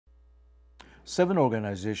7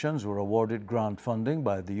 organizations were awarded grant funding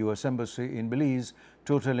by the U.S. Embassy in Belize,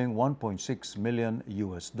 totaling $1.6 million.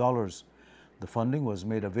 The funding was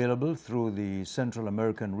made available through the Central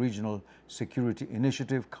American Regional Security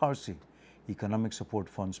Initiative, CARSI, Economic Support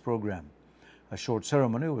Funds Program. A short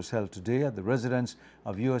ceremony was held today at the residence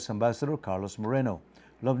of U.S. Ambassador Carlos Moreno.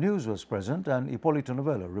 Love News was present and Hipólito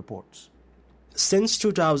Novella reports. Since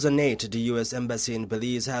 2008, the U.S. Embassy in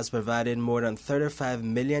Belize has provided more than $35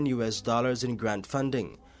 million in grant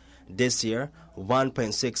funding. This year,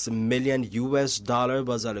 $1.6 million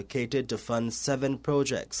was allocated to fund 7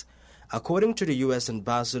 projects. According to the U.S.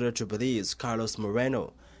 Ambassador to Belize, Carlos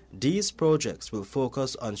Moreno, these projects will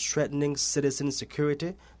focus on strengthening citizen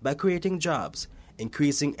security by creating jobs,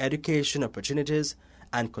 increasing education opportunities,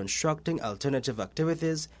 and constructing alternative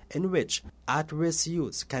activities in which at-risk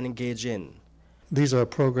youths can engage in. These are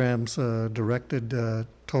programs directed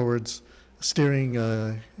towards steering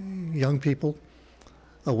young people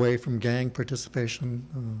away from gang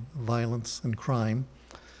participation, violence, and crime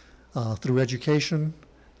through education,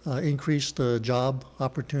 increased job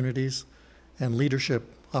opportunities, and leadership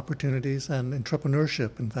opportunities, and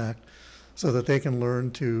entrepreneurship, in fact, so that they can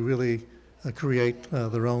learn to really create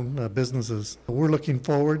their own businesses. We're looking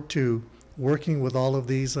forward to working with all of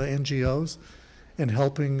these NGOs and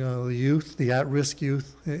helping the youth, the at-risk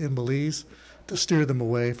youth in Belize, to steer them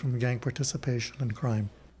away from gang participation and crime.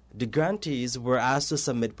 The grantees were asked to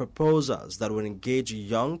submit proposals that would engage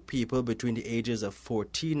young people between the ages of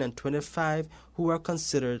 14 and 25 who are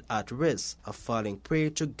considered at risk of falling prey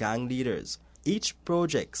to gang leaders. Each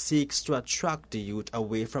project seeks to attract the youth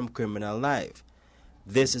away from criminal life.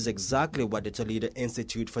 This is exactly what the Toledo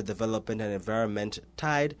Institute for Development and Environment,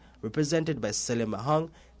 TIDE, represented by Celia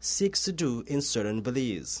Mahong, seeks to do in southern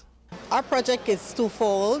Belize. Our project is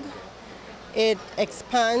twofold. It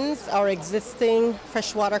expands our existing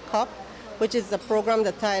freshwater cup, which is a program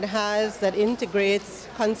that TIDE has that integrates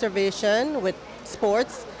conservation with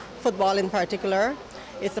sports, football in particular.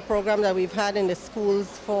 It's a program that we've had in the schools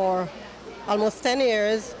for almost 10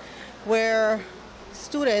 years, where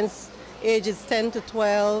students ages 10 to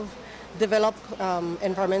 12 develop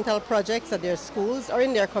environmental projects at their schools or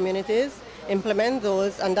in their communities, implement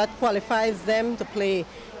those, and that qualifies them to play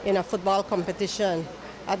in a football competition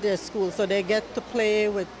at their school. So they get to play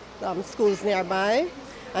with schools nearby,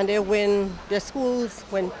 and their schools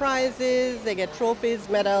win prizes, they get trophies,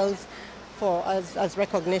 medals as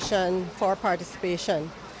recognition for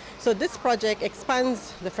participation. So this project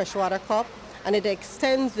expands the Freshwater Cup, and it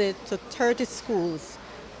extends it to 30 schools.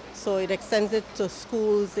 So it extends it to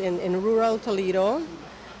schools in rural Toledo,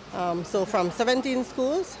 so from 17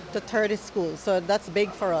 schools to 30 schools. So that's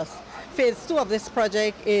big for us. Phase 2 of this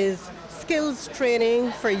project is skills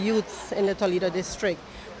training for youths in the Toledo district.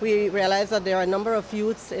 We realize that there are a number of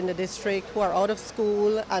youths in the district who are out of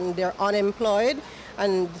school and they're unemployed,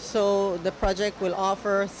 and so the project will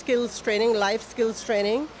offer skills training, life skills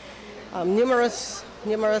training, numerous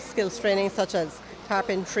skills training such as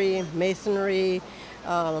carpentry, masonry,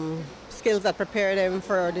 skills that prepare them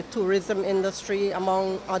for the tourism industry,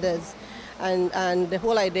 among others. And the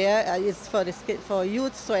whole idea is for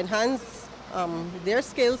youths to enhance their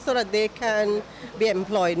skills so that they can be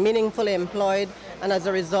employed, meaningfully employed, and as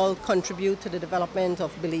a result contribute to the development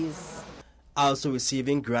of Belize. Also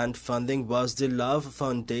receiving grant funding was the Love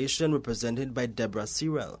Foundation, represented by Deborah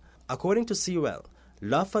Sewell. According to Sewell,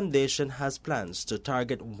 Love Foundation has plans to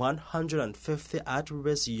target 150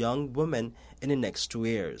 at-risk young women in the next 2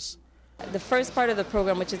 years. The first part of the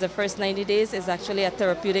program, which is the first 90 days, is actually a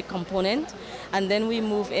therapeutic component, and then we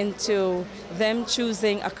move into them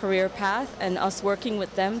choosing a career path and us working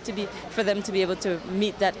with them for them to be able to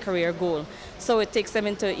meet that career goal. So it takes them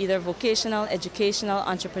into either vocational, educational,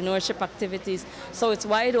 entrepreneurship activities. So it's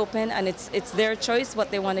wide open, and it's their choice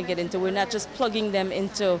what they want to get into. We're not just plugging them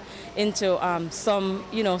into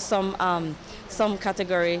some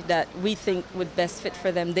category that we think would best fit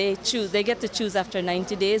for them. They get to choose after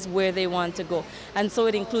 90 days where they want to go. And so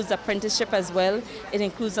it includes apprenticeship as well. It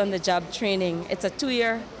includes on-the-job training. It's a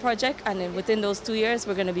 2-year project, and within those 2 years,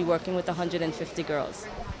 we're going to be working with 150 girls.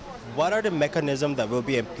 What are the mechanisms that will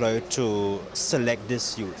be employed to select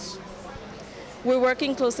these youths? We're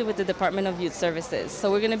working closely with the Department of Youth Services. So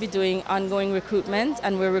we're going to be doing ongoing recruitment,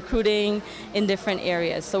 and we're recruiting in different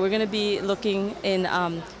areas. So we're going to be looking in,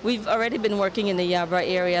 we've already been working in the Yabra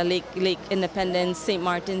area, Lake Independence, St.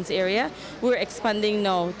 Martin's area. We're expanding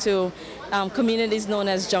now to communities known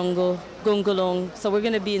as Jungle, Gungulong. So we're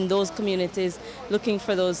going to be in those communities looking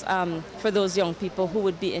for those young people who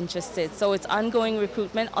would be interested. So it's ongoing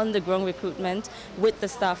recruitment, on-the-ground recruitment with the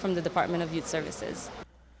staff from the Department of Youth Services.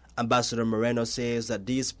 Ambassador Moreno says that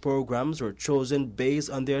these programs were chosen based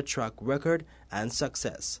on their track record and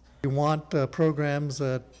success. We want programs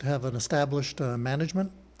that have an established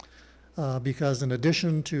management because in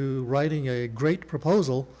addition to writing a great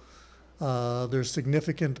proposal, there's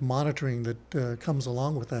significant monitoring that comes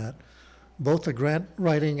along with that. Both the grant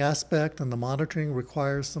writing aspect and the monitoring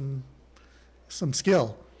requires some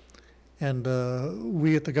skill. And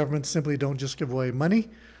we at the government simply don't just give away money.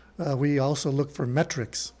 We also look for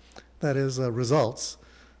metrics, that is, results.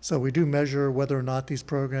 So we do measure whether or not these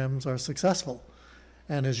programs are successful.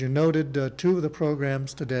 And as you noted, two of the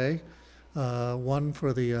programs today, one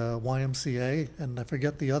for the YMCA, and I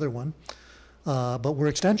forget the other one, but were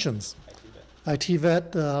extensions.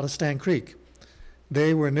 ITVET out of Stan Creek.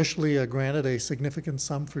 They were initially granted a significant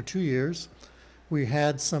sum for 2 years. We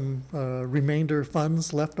had some remainder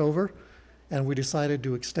funds left over, and we decided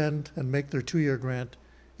to extend and make their 2-year grant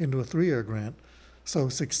into a 3-year grant. So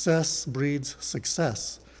success breeds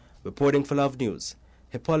success. Reporting for Love News,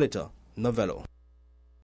 Hipólito Novello.